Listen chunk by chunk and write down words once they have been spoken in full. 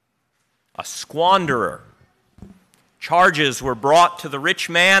a squanderer. Charges were brought to the rich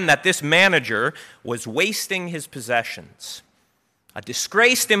man that this manager was wasting his possessions. A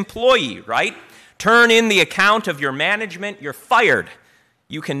disgraced employee, right? Turn in the account of your management, you're fired.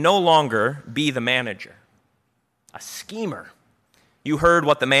 You can no longer be the manager. A schemer. You heard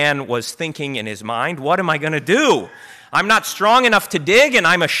what the man was thinking in his mind. What am I going to do? I'm not strong enough to dig, and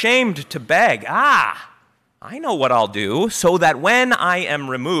I'm ashamed to beg. I know what I'll do, so that when I am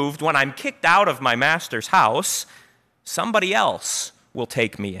removed, when I'm kicked out of my master's house, somebody else will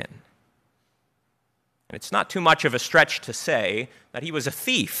take me in. And it's not too much of a stretch to say that he was a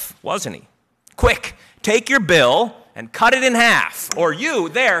thief, wasn't he? Quick, take your bill and cut it in half. Or you,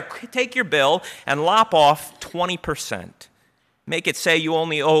 there, take your bill and lop off 20%. Make it say you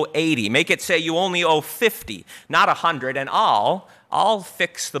only owe 80. Make it say you only owe 50, not 100, and I'll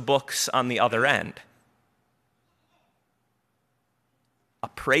fix the books on the other end. A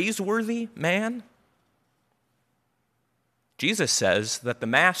praiseworthy man? Jesus says that the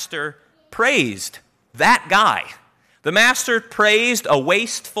master praised that guy. The master praised a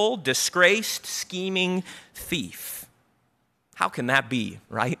wasteful, disgraced, scheming thief. How can that be,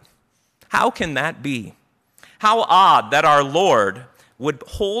 right? How can that be? How odd that our Lord would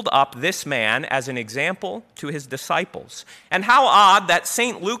hold up this man as an example to his disciples. And how odd that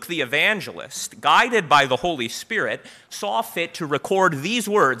St. Luke the evangelist, guided by the Holy Spirit, saw fit to record these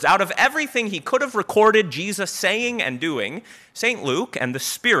words. Out of everything he could have recorded Jesus saying and doing, St. Luke and the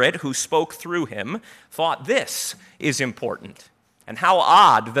Spirit who spoke through him thought this is important. And how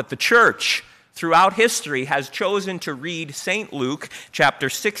odd that the church throughout history has chosen to read St. Luke chapter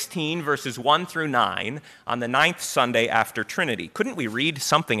 16, verses 1 through 9 on the 9th Sunday after Trinity. Couldn't we read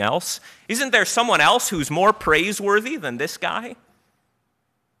something else? Isn't there someone else who's more praiseworthy than this guy?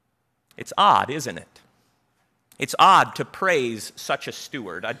 It's odd, isn't it? It's odd to praise such a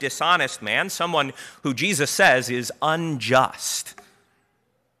steward, a dishonest man, someone who Jesus says is unjust.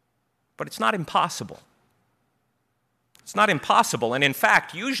 But it's not impossible. It's not impossible, and in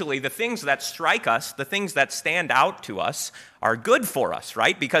fact, usually the things that strike us, the things that stand out to us, are good for us,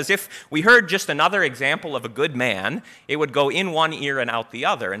 right? Because if we heard just another example of a good man, it would go in one ear and out the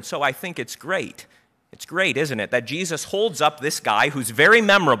other, and so I think it's great. It's great, isn't it, that Jesus holds up this guy who's very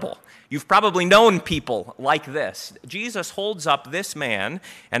memorable. You've probably known people like this. Jesus holds up this man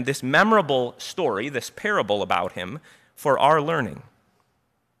and this memorable story, this parable about him, for our learning.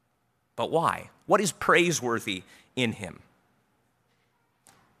 But why? What is praiseworthy in him?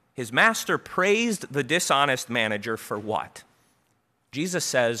 His master praised the dishonest manager for what? Jesus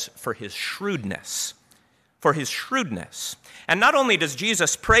says for his shrewdness. For his shrewdness. And not only does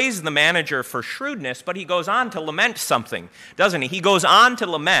Jesus praise the manager for shrewdness, but he goes on to lament something, doesn't he? He goes on to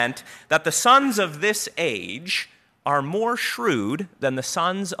lament that the sons of this age are more shrewd than the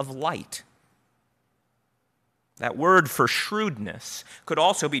sons of light. That word for shrewdness could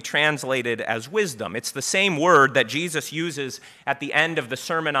also be translated as wisdom. It's the same word that Jesus uses at the end of the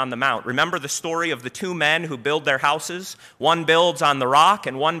Sermon on the Mount. Remember the story of the two men who build their houses? One builds on the rock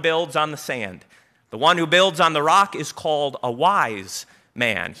and one builds on the sand. The one who builds on the rock is called a wise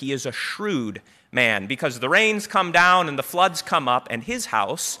man. He is a shrewd man because the rains come down and the floods come up and his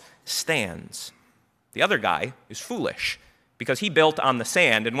house stands. The other guy is foolish, because he built on the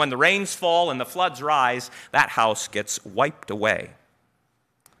sand, and when the rains fall and the floods rise, that house gets wiped away.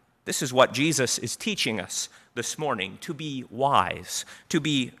 This is what Jesus is teaching us this morning, to be wise, to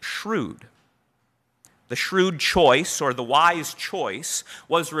be shrewd. The shrewd choice, or the wise choice,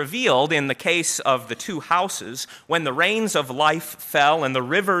 was revealed in the case of the two houses when the rains of life fell and the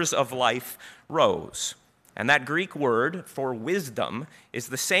rivers of life rose. And that Greek word for wisdom is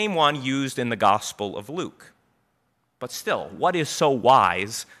the same one used in the Gospel of Luke. But still, what is so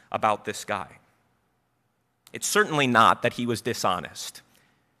wise about this guy? It's certainly not that he was dishonest.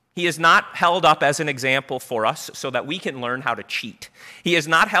 He is not held up as an example for us so that we can learn how to cheat. He is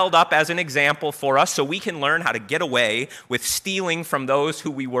not held up as an example for us so we can learn how to get away with stealing from those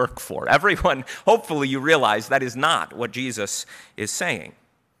who we work for. Everyone, hopefully you realize that is not what Jesus is saying.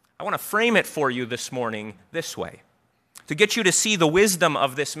 I want to frame it for you this morning this way. To get you to see the wisdom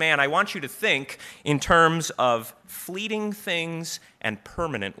of this man, I want you to think in terms of fleeting things and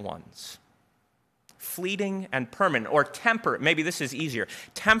permanent ones. Fleeting and permanent, or maybe this is easier,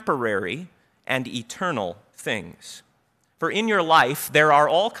 temporary and eternal things. For in your life, there are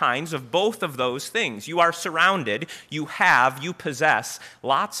all kinds of both of those things. You are surrounded, you possess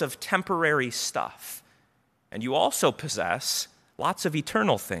lots of temporary stuff. And you also possess lots of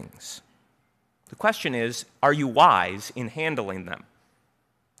eternal things. The question is, are you wise in handling them?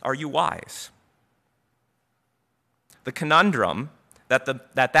 Are you wise? The conundrum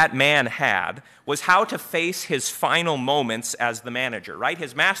that man had was how to face his final moments as the manager, right?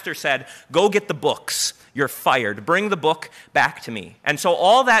 His master said, "Go get the books. You're fired. Bring the book back to me." And so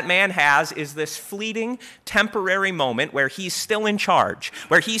all that man has is this fleeting, temporary moment where he's still in charge,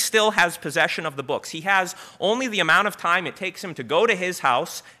 where he still has possession of the books. He has only the amount of time it takes him to go to his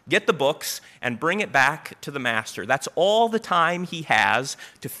house, get the books, and bring it back to the master. That's all the time he has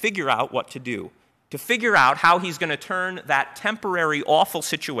to figure out what to do, to figure out how he's going to turn that temporary, awful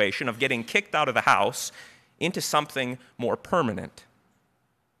situation of getting kicked out of the house into something more permanent.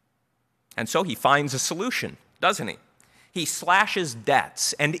 And so he finds a solution, doesn't he? He slashes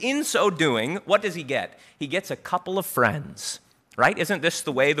debts, and in so doing, what does he get? He gets a couple of friends, right? Isn't this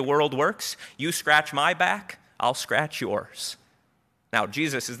the way the world works? You scratch my back, I'll scratch yours. Now,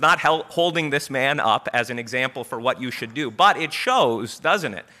 Jesus is not holding this man up as an example for what you should do, but it shows,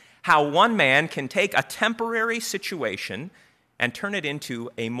 doesn't it, how one man can take a temporary situation and turn it into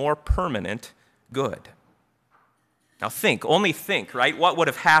a more permanent good. Now only think, right? What would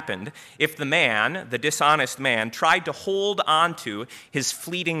have happened if the man, the dishonest man, tried to hold on to his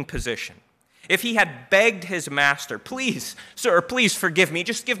fleeting position? If he had begged his master, "Please, sir, please forgive me.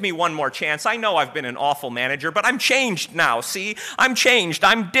 Just give me one more chance. I know I've been an awful manager, but I'm changed now, see? I'm changed.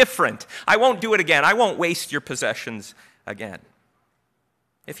 I'm different. I won't do it again. I won't waste your possessions again."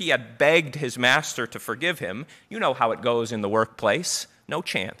 If he had begged his master to forgive him, you know how it goes in the workplace. No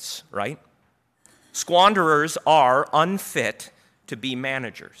chance, right? Squanderers are unfit to be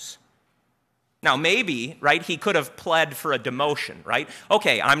managers. Now, maybe, right, he could have pled for a demotion, right?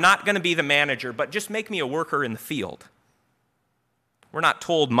 Okay, I'm not going to be the manager, but just make me a worker in the field. We're not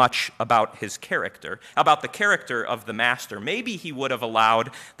told much about his character, about the character of the master. Maybe he would have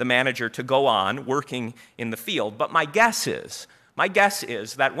allowed the manager to go on working in the field, but my guess is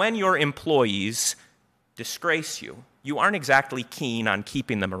that when your employees disgrace you, you aren't exactly keen on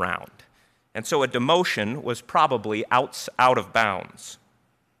keeping them around. And so a demotion was probably out of bounds.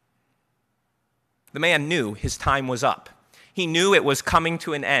 The man knew his time was up. He knew it was coming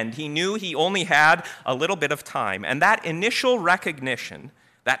to an end. He knew he only had a little bit of time. And that initial recognition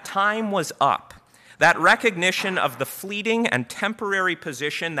that time was up, that recognition of the fleeting and temporary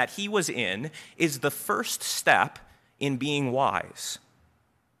position that he was in, is the first step in being wise.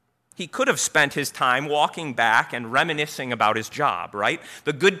 He could have spent his time walking back and reminiscing about his job, right?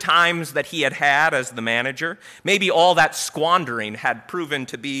 The good times that he had had as the manager. Maybe all that squandering had proven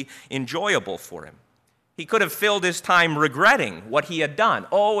to be enjoyable for him. He could have filled his time regretting what he had done.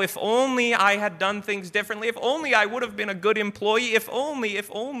 Oh, if only I had done things differently. If only I would have been a good employee. If only. It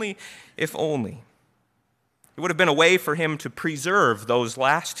would have been a way for him to preserve those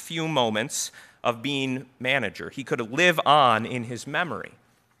last few moments of being manager. He could live on in his memory.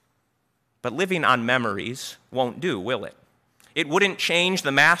 But living on memories won't do, will it? It wouldn't change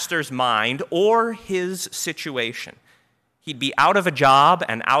the master's mind or his situation. He'd be out of a job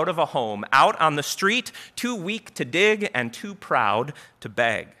and out of a home, out on the street, too weak to dig and too proud to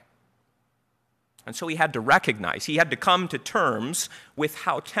beg. And so he had to recognize, he had to come to terms with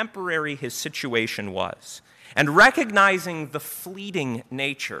how temporary his situation was. And recognizing the fleeting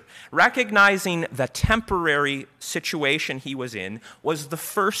nature, recognizing the temporary situation he was in, was the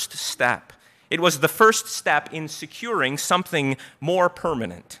first step. It was the first step in securing something more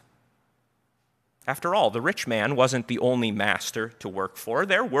permanent. After all, the rich man wasn't the only master to work for.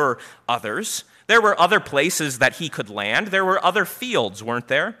 There were others. There were other places that he could land. There were other fields, weren't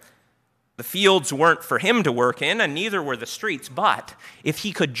there? The fields weren't for him to work in, and neither were the streets. But if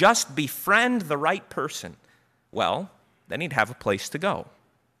he could just befriend the right person, well, then he'd have a place to go.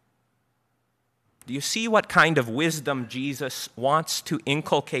 Do you see what kind of wisdom Jesus wants to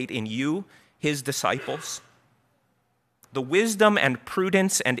inculcate in you, his disciples? The wisdom and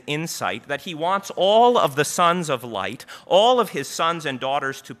prudence and insight that he wants all of the sons of light, all of his sons and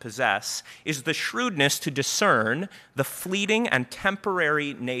daughters to possess, is the shrewdness to discern the fleeting and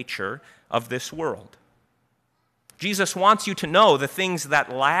temporary nature of this world. Jesus wants you to know the things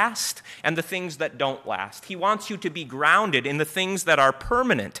that last and the things that don't last. He wants you to be grounded in the things that are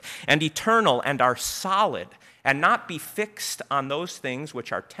permanent and eternal and are solid, and not be fixed on those things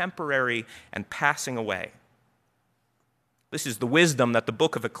which are temporary and passing away. This is the wisdom that the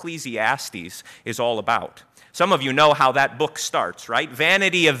book of Ecclesiastes is all about. Some of you know how that book starts, right?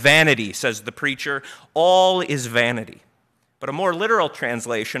 Vanity of vanity, says the preacher. All is vanity. But a more literal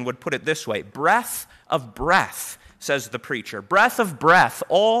translation would put it this way: breath of breath, says the preacher. Breath of breath,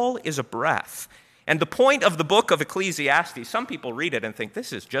 all is a breath. And the point of the book of Ecclesiastes, some people read it and think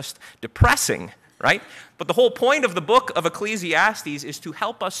this is just depressing, right? But the whole point of the book of Ecclesiastes is to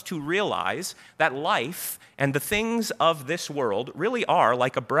help us to realize that life and the things of this world really are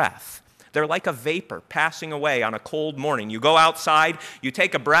like a breath. They're like a vapor passing away on a cold morning. You go outside, you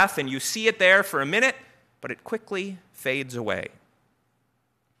take a breath, and you see it there for a minute, but it quickly fades away.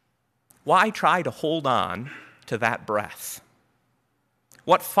 Why try to hold on to that breath?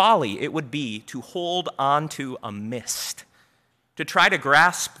 What folly it would be to hold on to a mist, to try to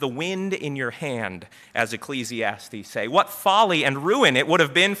grasp the wind in your hand, as Ecclesiastes say. What folly and ruin it would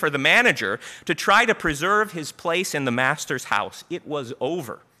have been for the manager to try to preserve his place in the master's house. It was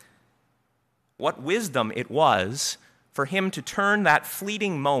over. What wisdom it was for him to turn that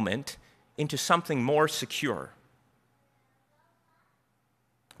fleeting moment into something more secure.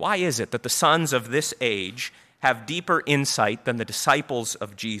 Why is it that the sons of this age have deeper insight than the disciples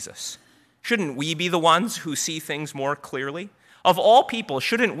of Jesus? Shouldn't we be the ones who see things more clearly? Of all people,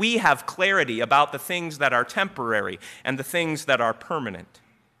 shouldn't we have clarity about the things that are temporary and the things that are permanent?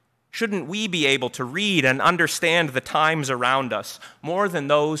 Shouldn't we be able to read and understand the times around us more than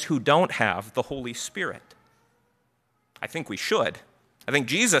those who don't have the Holy Spirit? I think we should. I think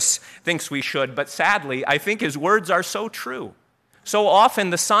Jesus thinks we should, but sadly, I think his words are so true. So often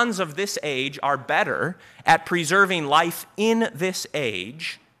the sons of this age are better at preserving life in this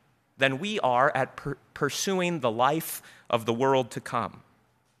age than we are at pursuing the life of the world to come.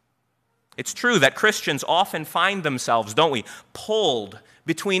 It's true that Christians often find themselves, don't we, pulled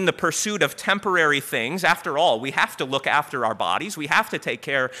between the pursuit of temporary things. After all, we have to look after our bodies. We have to take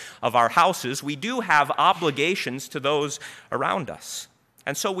care of our houses. We do have obligations to those around us.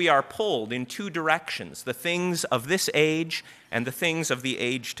 And so we are pulled in two directions, the things of this age and the things of the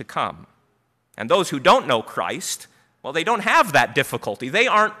age to come. And those who don't know Christ, well, they don't have that difficulty. They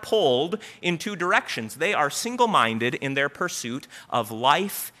aren't pulled in two directions. They are single-minded in their pursuit of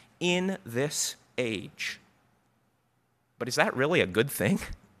life in this age. But is that really a good thing?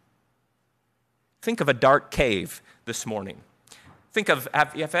 Think of a dark cave this morning. Think of,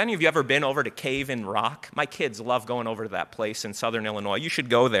 have any of you ever been over to Cave in Rock? My kids love going over to that place in southern Illinois. You should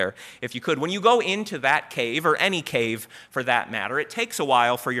go there if you could. When you go into that cave, or any cave for that matter, it takes a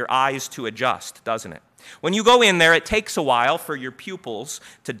while for your eyes to adjust, doesn't it? When you go in there, it takes a while for your pupils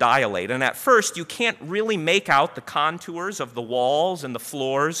to dilate. And at first, you can't really make out the contours of the walls and the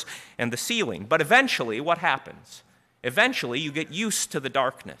floors and the ceiling. But eventually, what happens? Eventually, you get used to the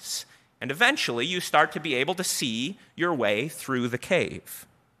darkness. And eventually, you start to be able to see your way through the cave.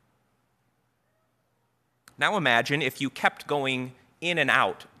 Now imagine if you kept going in and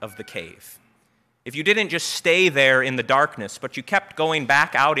out of the cave. If you didn't just stay there in the darkness, but you kept going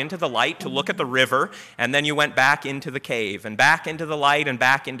back out into the light to look at the river, and then you went back into the cave, and back into the light, and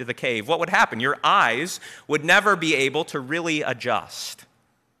back into the cave, what would happen? Your eyes would never be able to really adjust.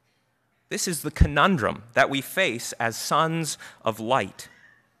 This is the conundrum that we face as sons of light.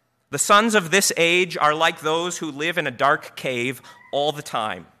 The sons of this age are like those who live in a dark cave all the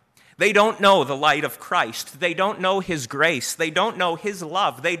time. They don't know the light of Christ. They don't know his grace. They don't know his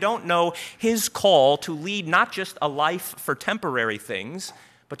love. They don't know his call to lead not just a life for temporary things,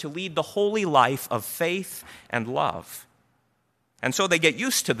 but to lead the holy life of faith and love. And so they get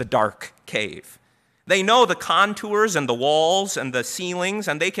used to the dark cave. They know the contours and the walls and the ceilings,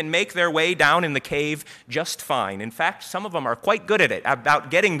 and they can make their way down in the cave just fine. In fact, some of them are quite good at it, about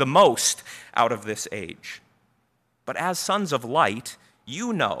getting the most out of this age. But as sons of light,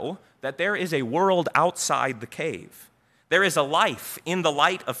 you know that there is a world outside the cave. There is a life in the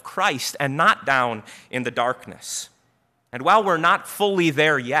light of Christ and not down in the darkness. And while we're not fully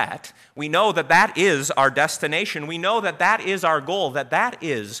there yet, we know that that is our destination. We know that that is our goal, that that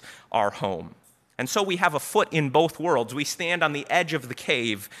is our home. And so we have a foot in both worlds. We stand on the edge of the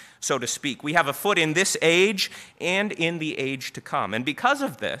cave, so to speak. We have a foot in this age and in the age to come. And because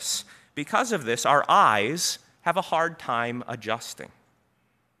of this, our eyes have a hard time adjusting.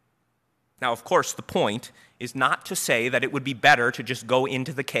 Now, of course, the point is not to say that it would be better to just go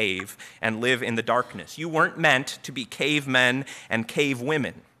into the cave and live in the darkness. You weren't meant to be cavemen and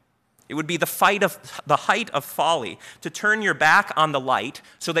cavewomen. It would be the height of folly to turn your back on the light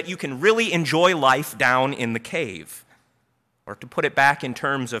so that you can really enjoy life down in the cave. Or to put it back in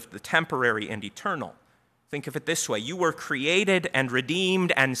terms of the temporary and eternal, think of it this way. You were created and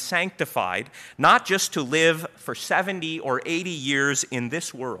redeemed and sanctified, not just to live for 70 or 80 years in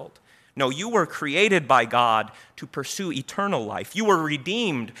this world. No, you were created by God to pursue eternal life. You were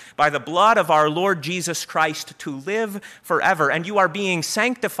redeemed by the blood of our Lord Jesus Christ to live forever. And you are being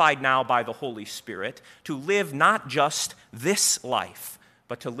sanctified now by the Holy Spirit to live not just this life,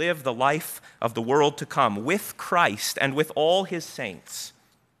 but to live the life of the world to come with Christ and with all his saints.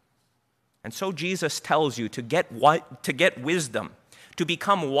 And so Jesus tells you to get wisdom, to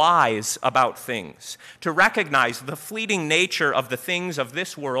become wise about things, to recognize the fleeting nature of the things of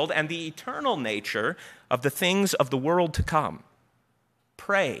this world and the eternal nature of the things of the world to come.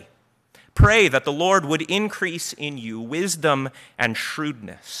 Pray. Pray that the Lord would increase in you wisdom and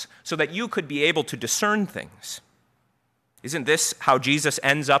shrewdness so that you could be able to discern things. Isn't this how Jesus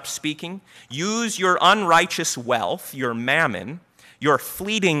ends up speaking? Use your unrighteous wealth, your mammon, your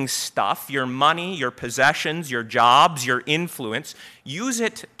fleeting stuff, your money, your possessions, your jobs, your influence. Use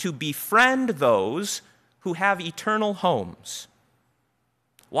it to befriend those who have eternal homes.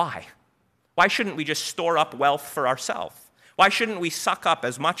 Why? Why shouldn't we just store up wealth for ourselves? Why shouldn't we suck up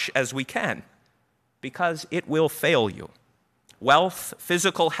as much as we can? Because it will fail you. Wealth,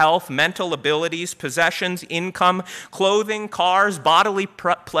 physical health, mental abilities, possessions, income, clothing, cars, bodily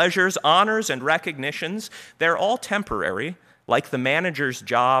pleasures, honors, and recognitions, they're all temporary, like the manager's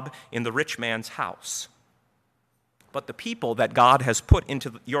job in the rich man's house. But the people that God has put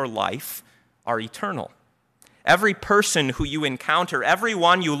into your life are eternal. Every person who you encounter,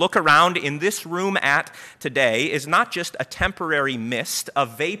 everyone you look around in this room at today is not just a temporary mist, a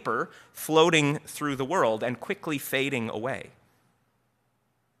vapor floating through the world and quickly fading away.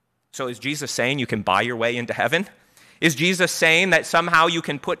 So is Jesus saying you can buy your way into heaven? Is Jesus saying that somehow you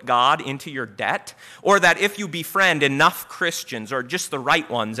can put God into your debt? Or that if you befriend enough Christians, or just the right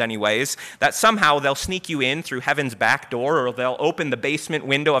ones anyways, that somehow they'll sneak you in through heaven's back door, or they'll open the basement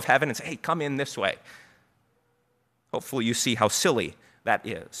window of heaven and say, hey, come in this way. Hopefully you see how silly that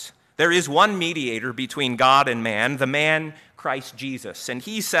is. There is one mediator between God and man, the man Christ Jesus. And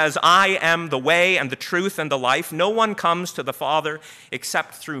he says, I am the way and the truth and the life. No one comes to the Father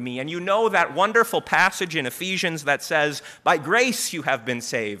except through me. And you know that wonderful passage in Ephesians that says, by grace you have been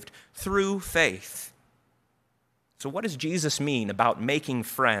saved through faith. So what does Jesus mean about making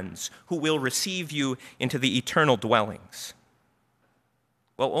friends who will receive you into the eternal dwellings?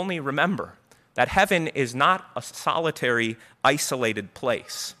 Well, only remember that heaven is not a solitary, isolated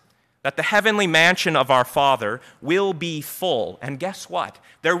place. That the heavenly mansion of our Father will be full. And guess what?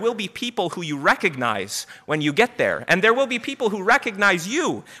 There will be people who you recognize when you get there. And there will be people who recognize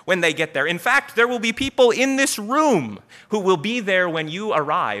you when they get there. In fact, there will be people in this room who will be there when you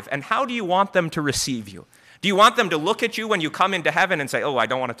arrive. And how do you want them to receive you? Do you want them to look at you when you come into heaven and say, oh, I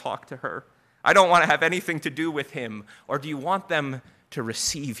don't want to talk to her. I don't want to have anything to do with him. Or do you want them to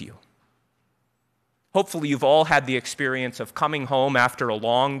receive you? Hopefully you've all had the experience of coming home after a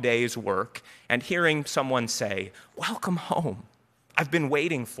long day's work and hearing someone say, welcome home. I've been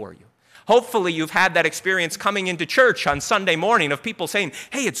waiting for you. Hopefully you've had that experience coming into church on Sunday morning of people saying,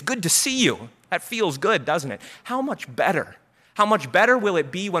 hey, it's good to see you. That feels good, doesn't it? How much better? How much better will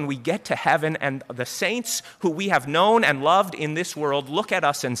it be when we get to heaven and the saints who we have known and loved in this world look at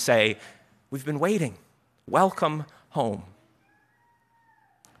us and say, we've been waiting. Welcome home.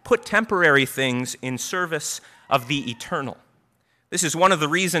 Put temporary things in service of the eternal. This is one of the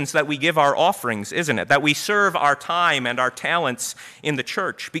reasons that we give our offerings, isn't it? That we serve our time and our talents in the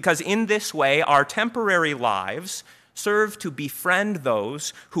church, because in this way our temporary lives serve to befriend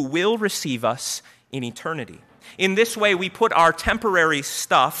those who will receive us in eternity. In this way we put our temporary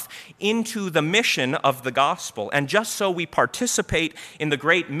stuff into the mission of the gospel, and just so we participate in the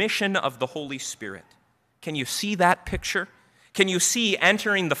great mission of the Holy Spirit. Can you see that picture? Can you see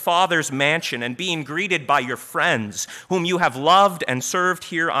entering the Father's mansion and being greeted by your friends whom you have loved and served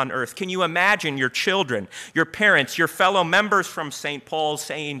here on earth? Can you imagine your children, your parents, your fellow members from St. Paul's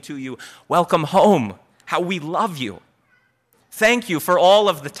saying to you, welcome home, how we love you. Thank you for all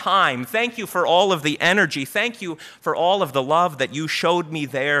of the time. Thank you for all of the energy. Thank you for all of the love that you showed me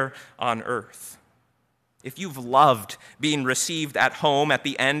there on earth. If you've loved being received at home at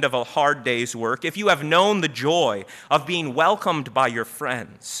the end of a hard day's work, if you have known the joy of being welcomed by your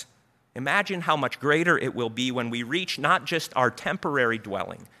friends, imagine how much greater it will be when we reach not just our temporary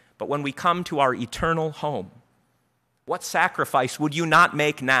dwelling, but when we come to our eternal home. What sacrifice would you not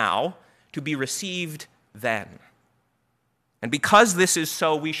make now to be received then? And because this is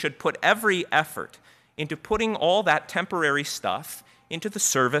so, we should put every effort into putting all that temporary stuff into the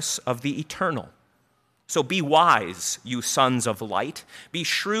service of the eternal. So be wise, you sons of light. Be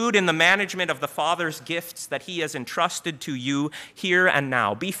shrewd in the management of the Father's gifts that he has entrusted to you here and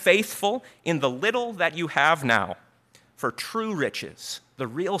now. Be faithful in the little that you have now, for true riches, the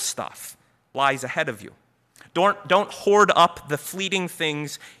real stuff, lies ahead of you. Don't hoard up the fleeting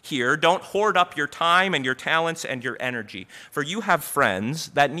things here. Don't hoard up your time and your talents and your energy, for you have friends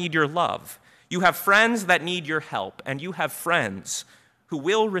that need your love. You have friends that need your help, and you have friends who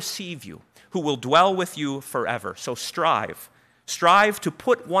will receive you, who will dwell with you forever. So strive strive to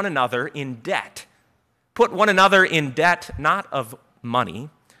put one another in debt. Put one another in debt not of money,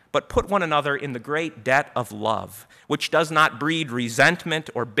 but put one another in the great debt of love, which does not breed resentment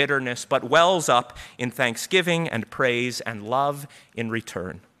or bitterness, but wells up in thanksgiving and praise and love in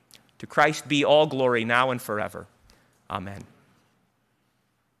return. To Christ be all glory now and forever. Amen.